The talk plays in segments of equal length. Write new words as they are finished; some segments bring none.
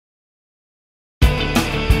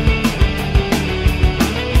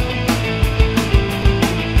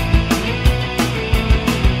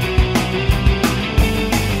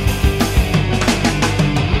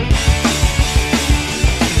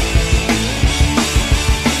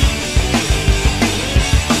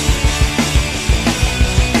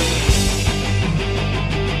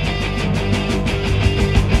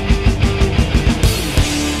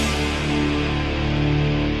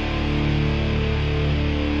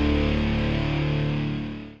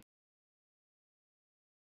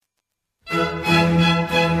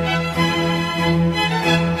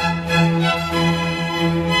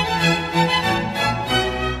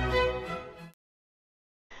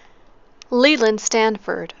Leland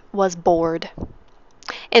Stanford was bored.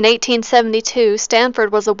 In 1872,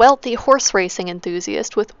 Stanford was a wealthy horse racing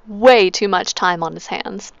enthusiast with way too much time on his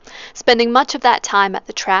hands. Spending much of that time at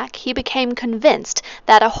the track, he became convinced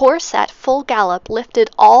that a horse at full gallop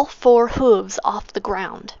lifted all four hooves off the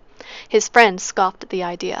ground. His friends scoffed at the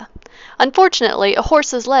idea. Unfortunately, a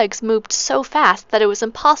horse's legs moved so fast that it was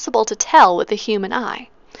impossible to tell with the human eye.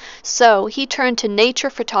 So he turned to nature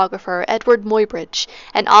photographer Edward Muybridge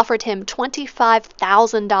and offered him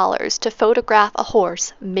 $25,000 to photograph a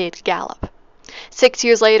horse mid-gallop. 6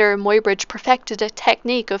 years later, Muybridge perfected a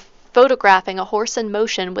technique of photographing a horse in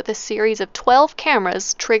motion with a series of 12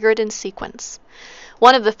 cameras triggered in sequence.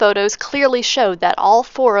 One of the photos clearly showed that all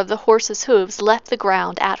four of the horse's hooves left the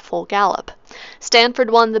ground at full gallop. Stanford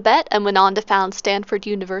won the bet and went on to found Stanford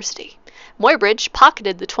University. Muybridge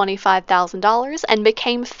pocketed the $25,000 and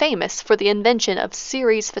became famous for the invention of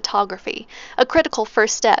series photography, a critical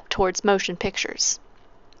first step towards motion pictures.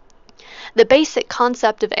 The basic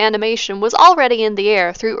concept of animation was already in the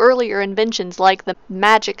air through earlier inventions like the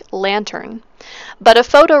magic lantern, but a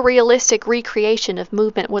photorealistic recreation of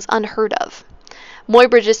movement was unheard of.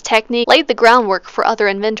 Muybridge's technique laid the groundwork for other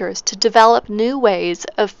inventors to develop new ways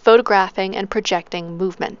of photographing and projecting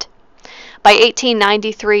movement. By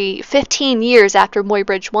 1893, 15 years after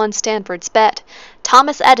Muybridge won Stanford's bet,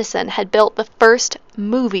 Thomas Edison had built the first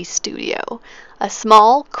movie studio, a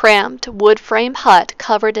small, cramped, wood-frame hut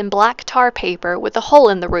covered in black tar paper with a hole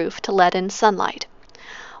in the roof to let in sunlight.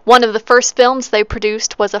 One of the first films they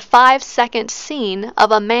produced was a 5-second scene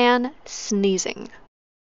of a man sneezing.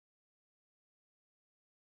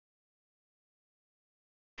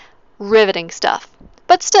 Riveting stuff.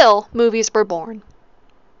 But still, movies were born.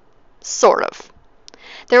 Sort of.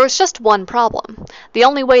 There was just one problem. The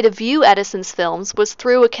only way to view Edison's films was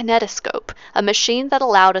through a kinetoscope, a machine that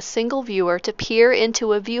allowed a single viewer to peer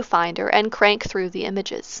into a viewfinder and crank through the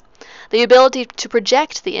images. The ability to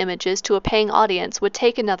project the images to a paying audience would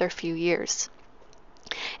take another few years.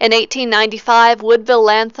 In 1895, Woodville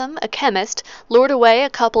Lantham, a chemist, lured away a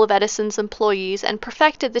couple of Edison's employees and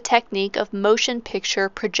perfected the technique of motion picture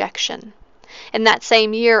projection. In that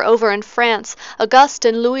same year, over in France, Auguste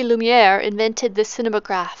and Louis Lumière invented the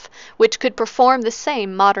cinematograph, which could perform the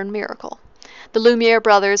same modern miracle. The Lumière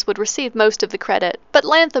brothers would receive most of the credit, but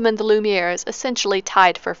Lantham and the Lumières essentially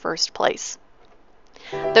tied for first place.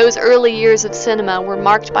 Those early years of cinema were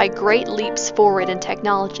marked by great leaps forward in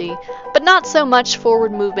technology, but not so much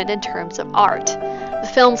forward movement in terms of art.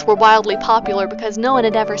 The films were wildly popular because no one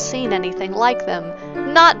had ever seen anything like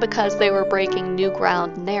them, not because they were breaking new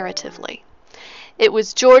ground narratively. It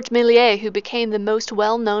was Georges Méliès who became the most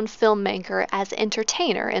well-known filmmaker as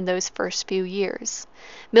entertainer in those first few years.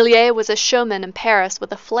 Méliès was a showman in Paris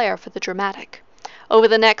with a flair for the dramatic. Over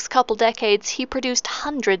the next couple decades, he produced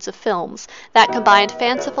hundreds of films that combined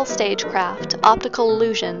fanciful stagecraft, optical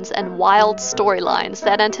illusions, and wild storylines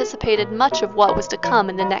that anticipated much of what was to come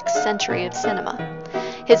in the next century of cinema.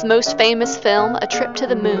 His most famous film, A Trip to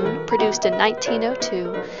the Moon, produced in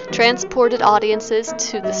 1902, transported audiences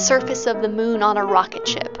to the surface of the moon on a rocket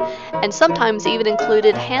ship, and sometimes even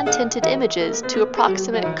included hand-tinted images to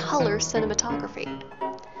approximate color cinematography.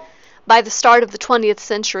 By the start of the 20th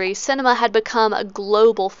century, cinema had become a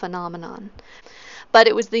global phenomenon. But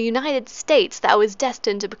it was the United States that was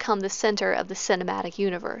destined to become the center of the cinematic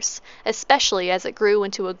universe, especially as it grew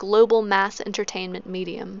into a global mass entertainment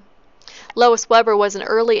medium. Lois Weber was an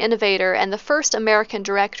early innovator and the first American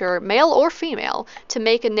director, male or female, to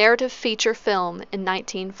make a narrative feature film in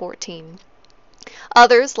 1914.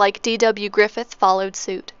 Others, like D.W. Griffith, followed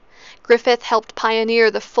suit. Griffith helped pioneer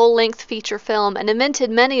the full-length feature film and invented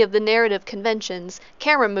many of the narrative conventions,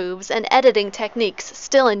 camera moves, and editing techniques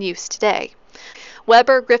still in use today.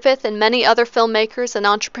 Weber, Griffith, and many other filmmakers and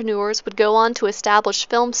entrepreneurs would go on to establish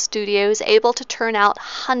film studios able to turn out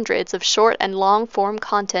hundreds of short and long-form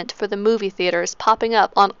content for the movie theaters popping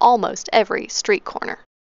up on almost every street corner.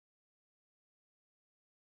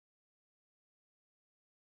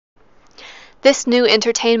 This new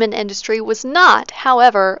entertainment industry was not,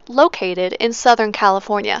 however, located in Southern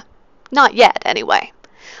California. Not yet, anyway.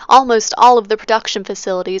 Almost all of the production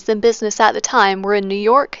facilities in business at the time were in New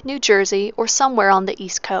York, New Jersey, or somewhere on the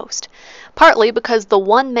East Coast, partly because the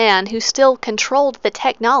one man who still controlled the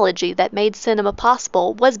technology that made cinema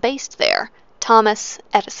possible was based there, Thomas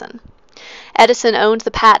Edison. Edison owned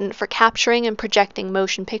the patent for capturing and projecting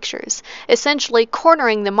motion pictures, essentially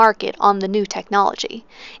cornering the market on the new technology.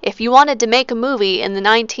 If you wanted to make a movie in the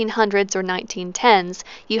 1900s or 1910s,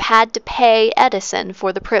 you had to pay Edison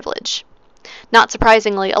for the privilege. Not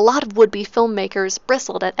surprisingly, a lot of would-be filmmakers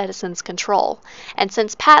bristled at Edison's control, and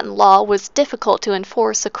since patent law was difficult to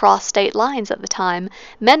enforce across state lines at the time,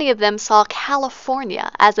 many of them saw California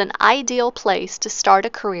as an ideal place to start a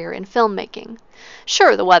career in filmmaking.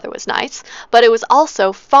 Sure, the weather was nice, but it was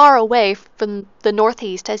also far away from the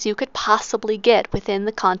Northeast as you could possibly get within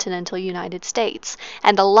the continental United States,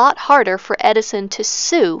 and a lot harder for Edison to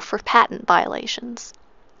sue for patent violations.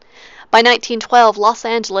 By 1912, Los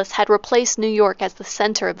Angeles had replaced New York as the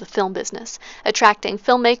center of the film business, attracting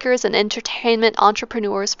filmmakers and entertainment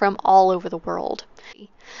entrepreneurs from all over the world.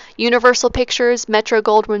 Universal Pictures,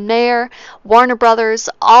 Metro-Goldwyn-Mayer, Warner Brothers,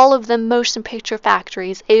 all of them motion picture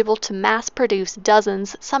factories able to mass-produce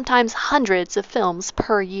dozens, sometimes hundreds of films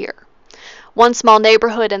per year. One small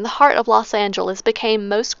neighborhood in the heart of Los Angeles became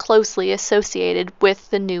most closely associated with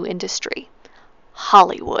the new industry: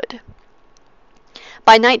 Hollywood.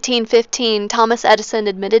 By 1915, Thomas Edison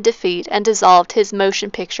admitted defeat and dissolved his motion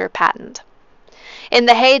picture patent. In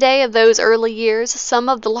the heyday of those early years, some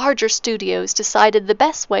of the larger studios decided the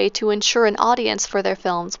best way to ensure an audience for their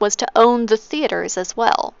films was to own the theaters as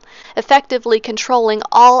well, effectively controlling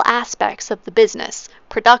all aspects of the business: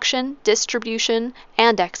 production, distribution,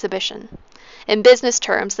 and exhibition. In business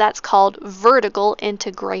terms, that's called vertical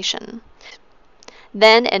integration.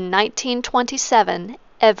 Then, in 1927,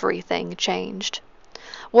 everything changed.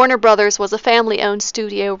 Warner Brothers was a family-owned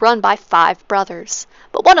studio run by 5 brothers,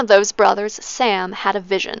 but one of those brothers, Sam, had a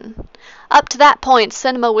vision. Up to that point,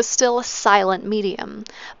 cinema was still a silent medium,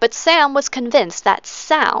 but Sam was convinced that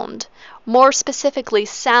sound, more specifically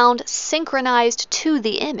sound synchronized to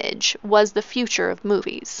the image, was the future of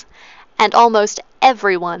movies, and almost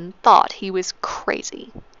everyone thought he was crazy.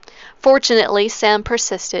 Fortunately, Sam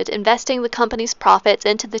persisted, investing the company's profits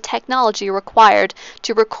into the technology required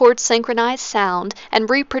to record synchronized sound and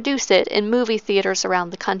reproduce it in movie theaters around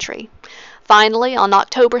the country. Finally, on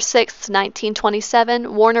October 6,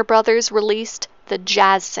 1927, Warner Brothers released The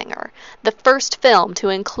Jazz Singer, the first film to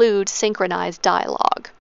include synchronized dialogue.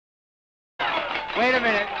 Wait a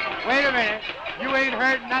minute, you ain't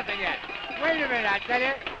heard nothing yet. Wait a minute, I tell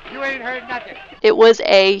you ain't heard nothing. It was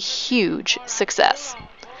a huge success.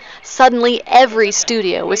 Suddenly, every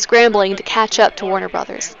studio was scrambling to catch up to Warner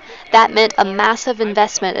Brothers. That meant a massive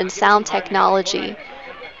investment in sound technology.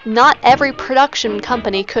 Not every production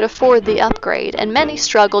company could afford the upgrade, and many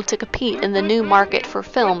struggled to compete in the new market for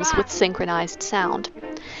films with synchronized sound.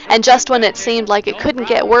 And just when it seemed like it couldn't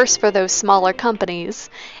get worse for those smaller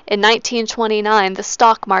companies, in 1929 the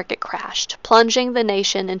stock market crashed, plunging the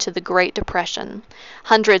nation into the Great Depression.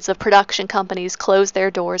 Hundreds of production companies closed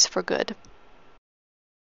their doors for good.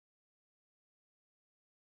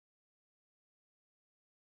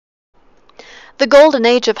 The golden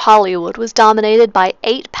age of Hollywood was dominated by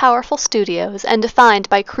 8 powerful studios and defined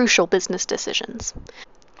by crucial business decisions.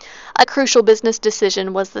 A crucial business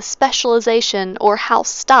decision was the specialization or house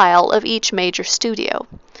style of each major studio.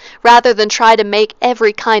 Rather than try to make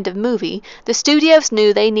every kind of movie, the studios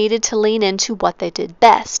knew they needed to lean into what they did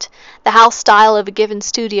best. The house style of a given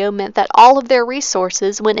studio meant that all of their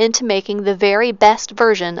resources went into making the very best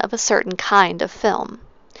version of a certain kind of film.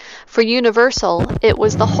 For Universal, it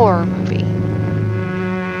was the horror movie.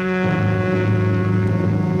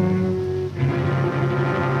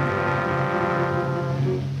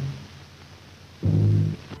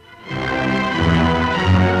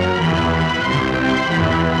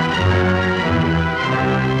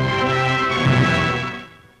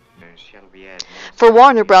 For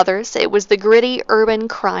Warner Brothers, it was the gritty urban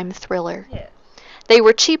crime thriller. They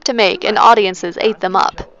were cheap to make, and audiences ate them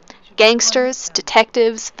up. Gangsters,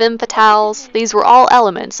 detectives, femme fatales, these were all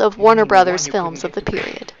elements of Warner Brothers films of the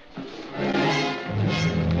period.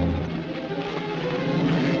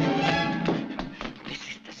 This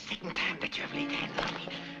is the second time that you have laid hands on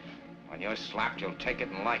me. When you're slapped, you'll take it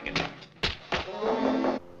and like it.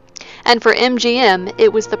 And for MGM,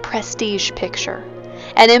 it was the prestige picture.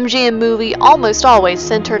 An MGM movie almost always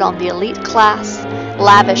centered on the elite class,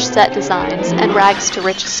 lavish set designs, and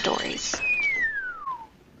rags-to-riches stories.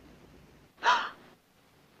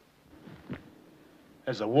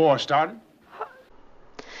 Has the war started?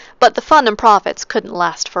 But the fun and profits couldn't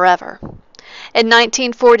last forever. In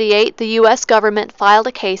 1948, the U.S. government filed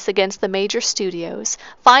a case against the major studios,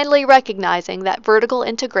 finally recognizing that vertical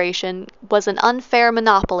integration was an unfair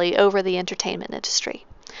monopoly over the entertainment industry.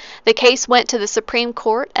 The case went to the Supreme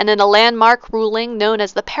Court, and in a landmark ruling known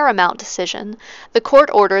as the Paramount Decision, the court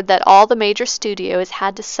ordered that all the major studios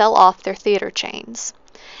had to sell off their theater chains.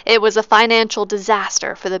 It was a financial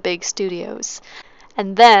disaster for the big studios.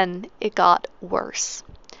 And then it got worse.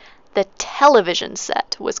 The television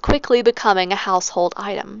set was quickly becoming a household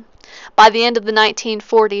item. By the end of the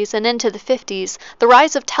 1940s and into the 50s, the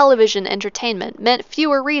rise of television entertainment meant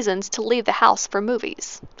fewer reasons to leave the house for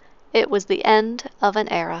movies. It was the end of an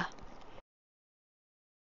era.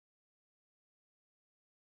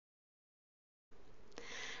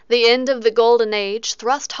 The end of the Golden Age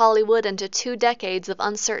thrust Hollywood into 2 decades of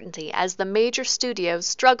uncertainty as the major studios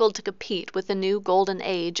struggled to compete with the new Golden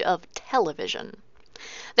Age of television.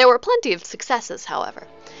 There were plenty of successes, however.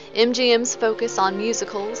 MGM's focus on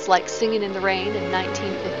musicals like Singin' in the Rain in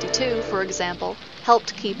 1952, for example,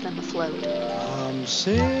 helped keep them afloat. I'm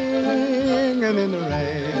singing in the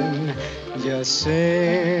rain, just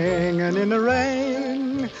singing in the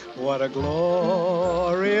rain. What a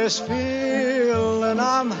glorious feeling,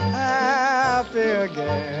 I'm happy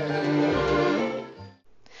again.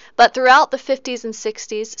 But throughout the 50s and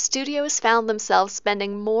 60s, studios found themselves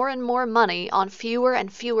spending more and more money on fewer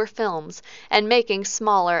and fewer films and making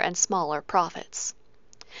smaller and smaller profits.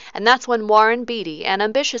 And that's when Warren Beatty, an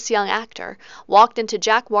ambitious young actor, walked into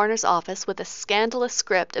Jack Warner's office with a scandalous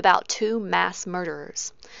script about 2 mass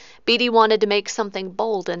murderers. Beatty wanted to make something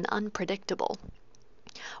bold and unpredictable.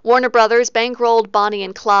 Warner Brothers bankrolled Bonnie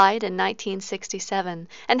and Clyde in 1967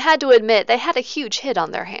 and had to admit they had a huge hit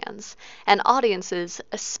on their hands, and audiences,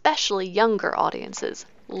 especially younger audiences,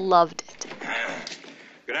 loved it.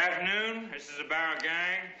 Good afternoon, this is the Barrel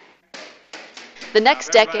Gang. The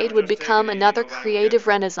next decade would become another creative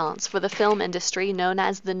renaissance for the film industry known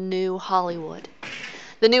as the New Hollywood.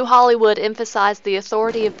 The New Hollywood emphasized the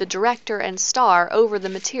authority of the director and star over the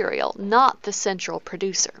material, not the central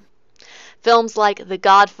producer. Films like The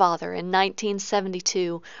Godfather in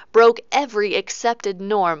 1972 broke every accepted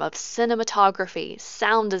norm of cinematography,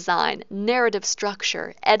 sound design, narrative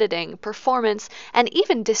structure, editing, performance, and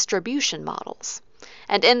even distribution models,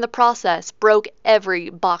 and in the process broke every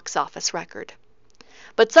box office record.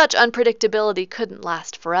 But such unpredictability couldn't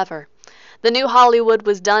last forever. The New Hollywood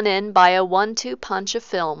was done in by a 1-2 punch of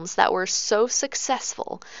films that were so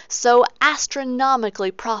successful, so astronomically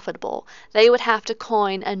profitable, they would have to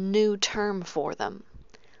coin a new term for them: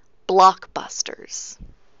 blockbusters.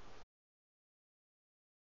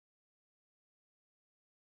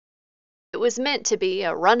 It was meant to be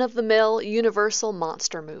a run-of-the-mill Universal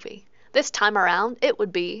monster movie. This time around, it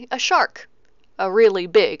would be a shark. A really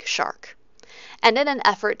big shark. And in an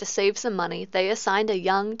effort to save some money, they assigned a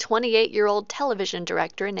young 28-year-old television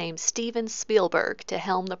director named Steven Spielberg to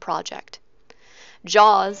helm the project.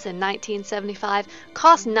 Jaws, in 1975,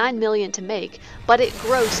 cost $9 million to make, but it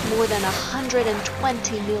grossed more than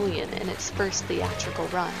 $120 million in its first theatrical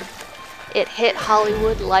run. It hit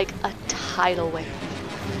Hollywood like a tidal wave.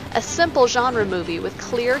 A simple genre movie with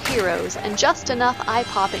clear heroes and just enough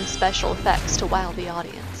eye-popping special effects to wow the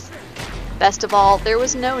audience. Best of all, there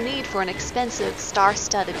was no need for an expensive,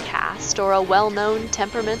 star-studded cast or a well-known,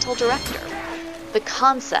 temperamental director. The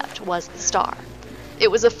concept was the star. It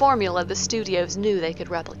was a formula the studios knew they could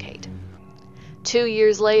replicate. 2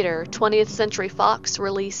 years later, 20th Century Fox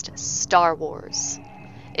released Star Wars.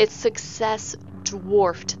 Its success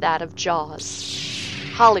dwarfed that of Jaws.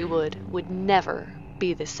 Hollywood would never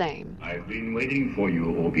be the same. I've been waiting for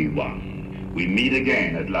you, Obi-Wan. We meet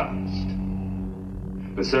again at last.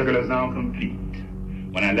 The circle is now complete.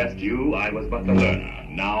 When I left you, I was but the learner.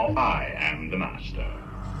 Now I am the master.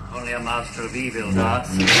 Only a master of evil, Darth.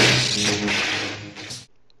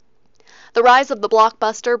 The rise of the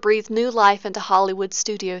blockbuster breathed new life into Hollywood's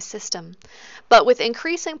studio system. But with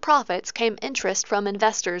increasing profits came interest from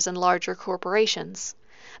investors and larger corporations.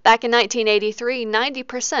 Back in 1983,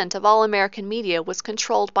 90% of all American media was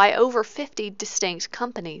controlled by over 50 distinct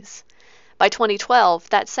companies. By 2012,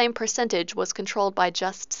 that same percentage was controlled by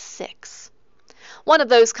just 6. One of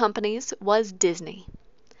those companies was Disney.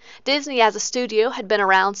 Disney as a studio had been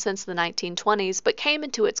around since the 1920s, but came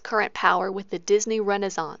into its current power with the Disney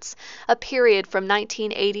Renaissance, a period from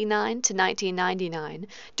 1989 to 1999,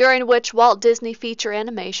 during which Walt Disney Feature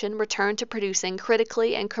Animation returned to producing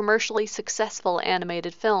critically and commercially successful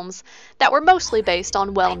animated films that were mostly based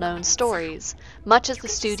on well-known stories, much as the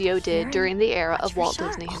studio did during the era of Walt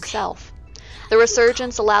Disney himself. The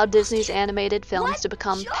resurgence allowed Disney's animated films to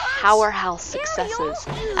become powerhouse successes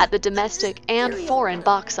at the domestic and foreign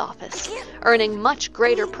box office, earning much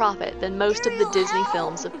greater profit than most of the Disney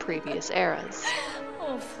films of previous eras.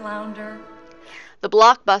 Oh, Flounder. The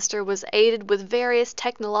blockbuster was aided with various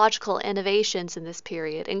technological innovations in this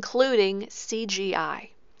period, including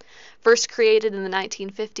CGI. First created in the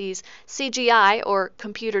 1950s, CGI, or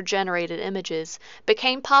computer-generated images,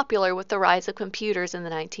 became popular with the rise of computers in the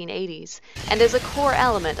 1980s, and is a core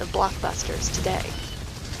element of blockbusters today.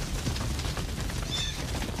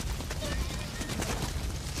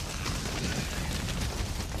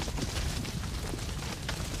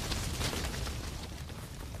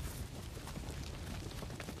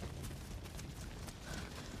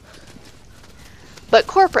 But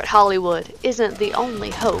corporate Hollywood isn't the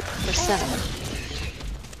only hope for cinema.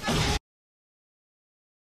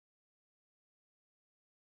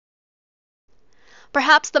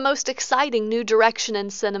 Perhaps the most exciting new direction in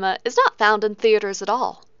cinema is not found in theaters at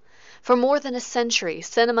all. For more than a century,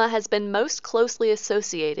 cinema has been most closely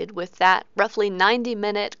associated with that roughly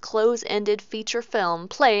 90-minute, close-ended feature film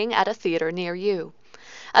playing at a theater near you.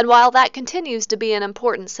 And while that continues to be an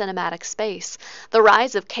important cinematic space, the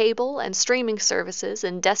rise of cable and streaming services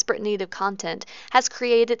in desperate need of content has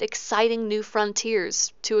created exciting new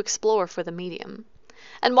frontiers to explore for the medium.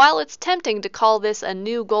 And while it's tempting to call this a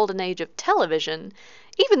new golden age of television,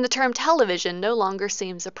 even the term television no longer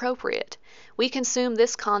seems appropriate. We consume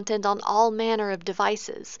this content on all manner of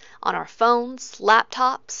devices, on our phones,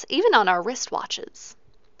 laptops, even on our wristwatches.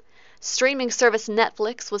 Streaming service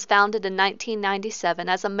Netflix was founded in 1997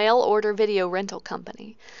 as a mail-order video rental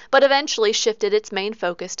company, but eventually shifted its main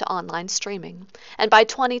focus to online streaming, and by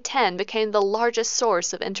 2010 became the largest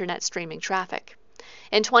source of internet streaming traffic.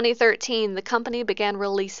 In 2013, the company began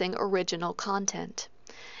releasing original content.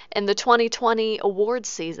 In the 2020 awards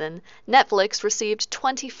season, Netflix received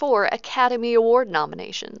 24 Academy Award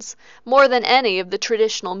nominations, more than any of the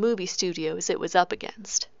traditional movie studios it was up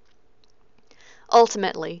against.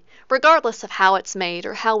 Ultimately, regardless of how it's made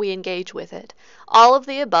or how we engage with it, all of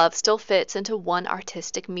the above still fits into one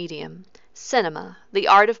artistic medium: cinema, the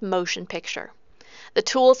art of motion picture. The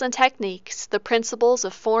tools and techniques, the principles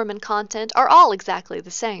of form and content are all exactly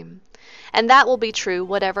the same. And that will be true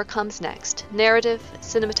whatever comes next. Narrative,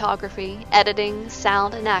 cinematography, editing,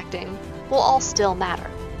 sound, and acting will all still matter.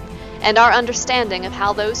 And our understanding of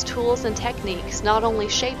how those tools and techniques not only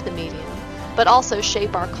shape the medium, but also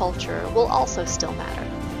shape our culture will also still matter,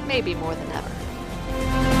 maybe more than ever.